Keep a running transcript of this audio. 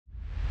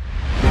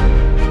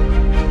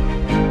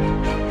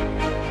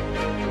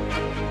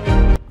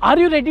Are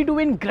you ready to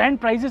win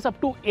grand prizes up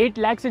to 8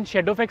 lakhs in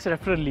Shadowfax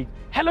Referral League?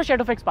 Hello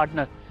Shadowfax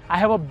partner, I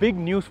have a big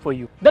news for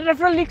you. The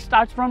Referral League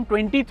starts from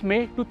 20th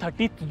May to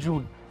 30th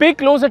June. Pay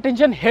close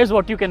attention, here's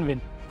what you can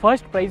win.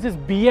 First prize is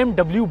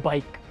BMW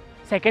Bike.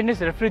 Second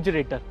is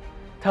refrigerator.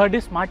 Third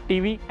is smart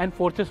TV and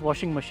fourth is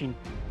washing machine.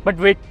 But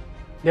wait,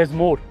 there's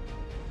more.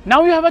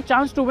 Now you have a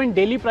chance to win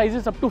daily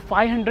prizes up to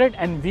 500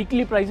 and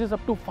weekly prizes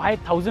up to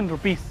 5,000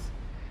 rupees.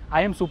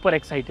 I am super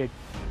excited.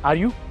 Are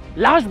you?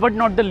 Last but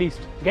not the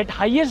least, get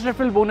highest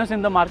referral bonus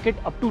in the market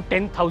up to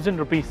 10,000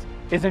 rupees.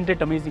 Isn't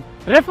it amazing?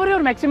 Refer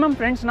your maximum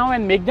friends now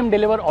and make them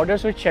deliver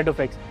orders with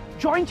Shadowfax.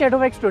 Join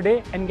Shadowfax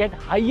today and get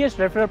highest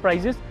referral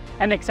prizes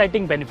and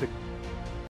exciting benefit.